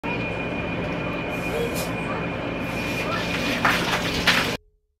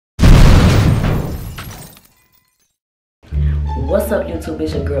What's up, YouTube?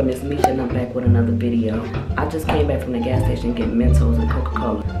 It's your girl, Miss MESHA, and I'm back with another video. I just came back from the gas station getting Mentos and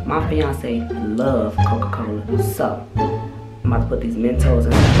Coca-Cola. My fiance loves Coca-Cola, so I'm about to put these Mentos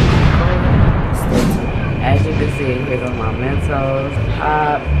in Coca-Cola. Stay tuned. As you can see, here go my Mentos,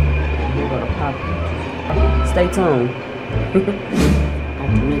 pop, and here go the pop. Stay tuned.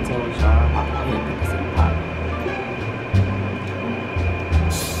 Got the Mentos, y'all. I'll put this in the pop.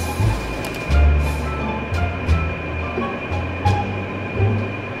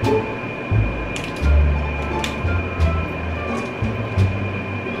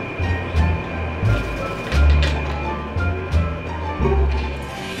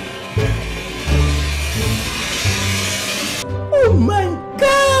 Oh my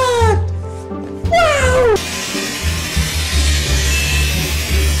God! Wow!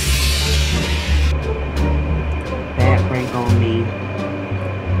 Bad break on me.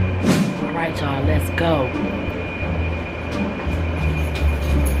 Alright, y'all, let's go.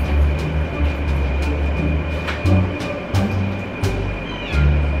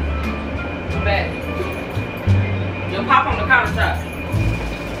 Back. You'll pop on the countertop.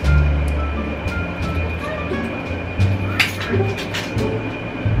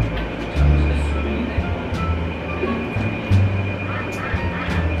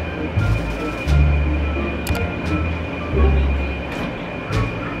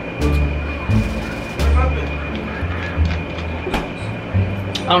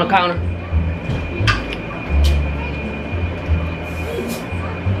 On the counter.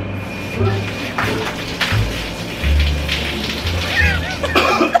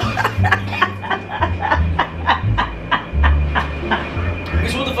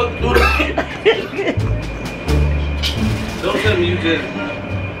 Bitch, what the fuck you doing? Don't tell me you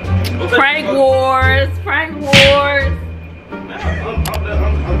just... Prank wars. Prank wars.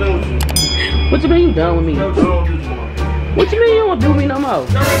 I'm done with you. What you mean you done with me? No, don't do this no more. What you mean you don't do with me no more? You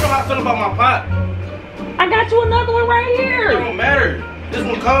already know how I feel about my pot. I got you another one right It here. don't matter. This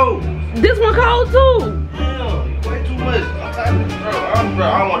one cold. This one cold too. Damn, you way too much. I'm tired of this, bro.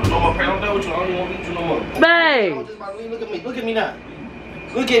 I don't want you no more prank. I'm done with you. I don't even want to meet you no more. Babe, Look at me. Look at me now.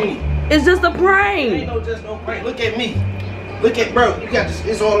 Look at me. it's just a Ain't prank. no just no prank. Look at me. Look at, bro. You got this.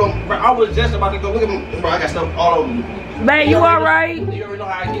 It's all on. Bro, I was just about to go. Look at me, bro. I got stuff all over me. Babe, you alright? You already know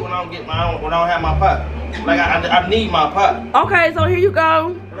how I get when I don't get my when I don't have my pot. Like I need my pot. Okay, so here you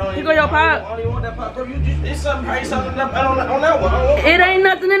go. Here go your I pot. don't even want that pot, bro. You just it's something. Ain't something on that one. I don't want It ain't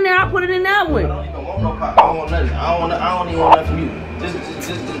nothing in there. I put it in that I one. don't even want no pot. I don't want nothing. I don't even want nothing from you.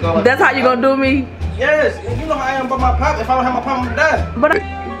 Just go like That's how you gonna do me? Yes, and you know how I am about my pot. If I don't have my pot, I'm gonna die.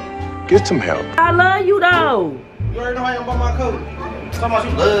 But Get some help. I love you though. You already know how I am about my coat. Talking about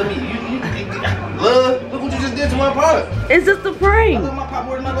you love me. You love. Look what you just did to my pot. It's just a I prank. love my pot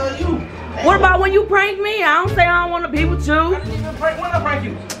more than I love you. What about when you prank me? I don't say I don't want to be with I you. didn't even prank. When I prank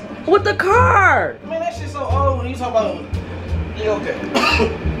you? With the car. Man, that shit so old when you talk about. Yeah, okay.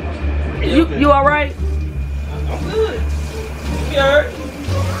 You alright? I'm good. You alright?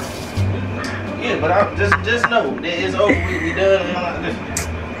 Yeah, but I just know that it's over. We done.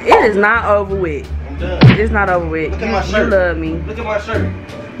 It is not over with. I'm done. It's not over with. Look at my You shirt. love me. Look at my shirt.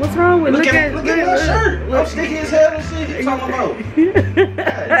 What's wrong with Look at my shirt. I'm sticky as hell and shit. You talking about? God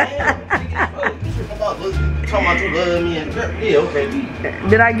damn. Sticky as fuck. You talking about you love me and girl. Yeah, okay, B.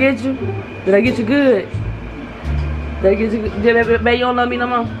 Did I get you? Did I get you good? Did I get you good? Babe, you don't love me no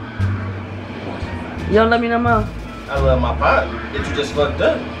more? You don't love me no more? I love my pot. That you just fucked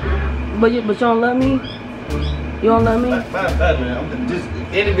up. But you don't love me? You don't love me? Man. I'm just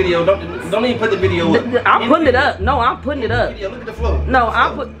any video. Don't even put the video up. I'm putting it up. No, I'm putting it up. Video, look at the flow. No,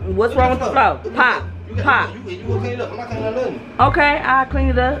 I'm put. What's wrong with the flow? Pop, pop. You gonna clean it up. I'm not cleaning nothing. Okay, I'll clean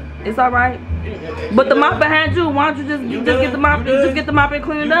it up. It's all right. But the mop behind you, why don't you just get the mop? You just get the mop and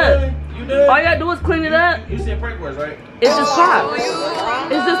clean it up. You done? All you gotta do is clean it up. You said prank words, right? It's just pop.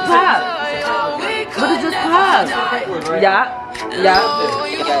 It's just pop. But it's just pop. Prank words, right? Yeah, yeah.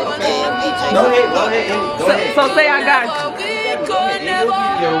 Go ahead. So say I got you. Go ahead. In your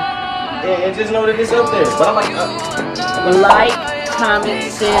video, and just know that it's up there. But I'm like, Like, comment,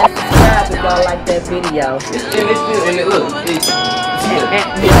 share, subscribe if y'all like that video. and it's still, and it look, and it's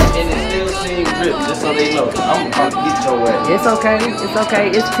still seeing Dripp, just so they know. I'm about to get your ass. It's okay. It's okay.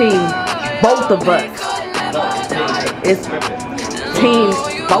 It's team. Both of us. It's team.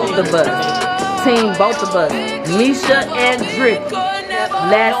 Both of us. Team. Both of us. MESHA and Dripp.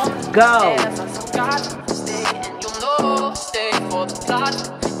 Let's go. Stay for the plot.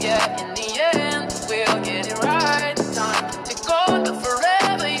 Yeah, in the end, we'll get it right. Time to go, but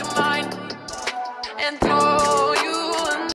forever you're mine. And oh,